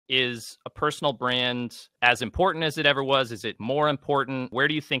Is a personal brand as important as it ever was? Is it more important? Where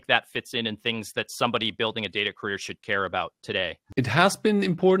do you think that fits in things that somebody building a data career should care about today? It has been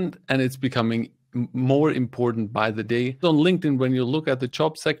important, and it's becoming more important by the day. On LinkedIn, when you look at the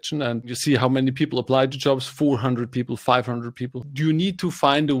job section and you see how many people apply to jobs, 400 people, 500 people, you need to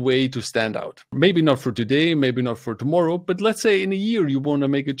find a way to stand out. Maybe not for today, maybe not for tomorrow, but let's say in a year you want to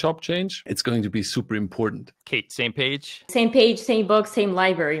make a job change, it's going to be super important. Kate, same page? Same page, same book, same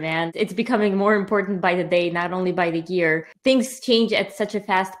library, man. It's becoming more important by the day, not only by the year. Things change at such a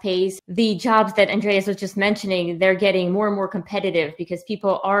fast pace. The jobs that Andreas was just mentioning, they're getting more and more competitive because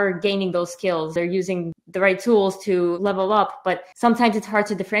people are gaining those skills. They're using the right tools to level up, but sometimes it's hard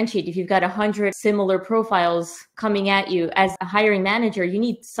to differentiate. If you've got 100 similar profiles coming at you as a hiring manager, you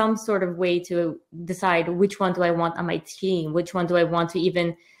need some sort of way to decide which one do I want on my team, which one do I want to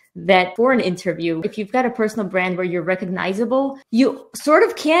even vet for an interview. If you've got a personal brand where you're recognizable, you sort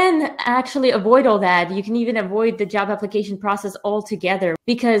of can actually avoid all that. You can even avoid the job application process altogether,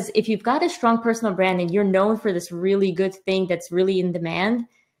 because if you've got a strong personal brand and you're known for this really good thing that's really in demand,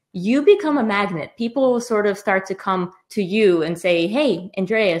 you become a magnet. People will sort of start to come to you and say, hey,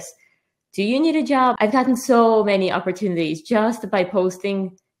 Andreas, do you need a job? I've gotten so many opportunities just by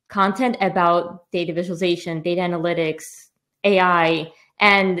posting content about data visualization, data analytics, AI.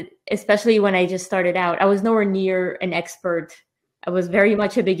 And especially when I just started out, I was nowhere near an expert. I was very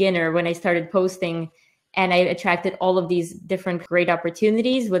much a beginner when I started posting, and I attracted all of these different great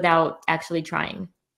opportunities without actually trying.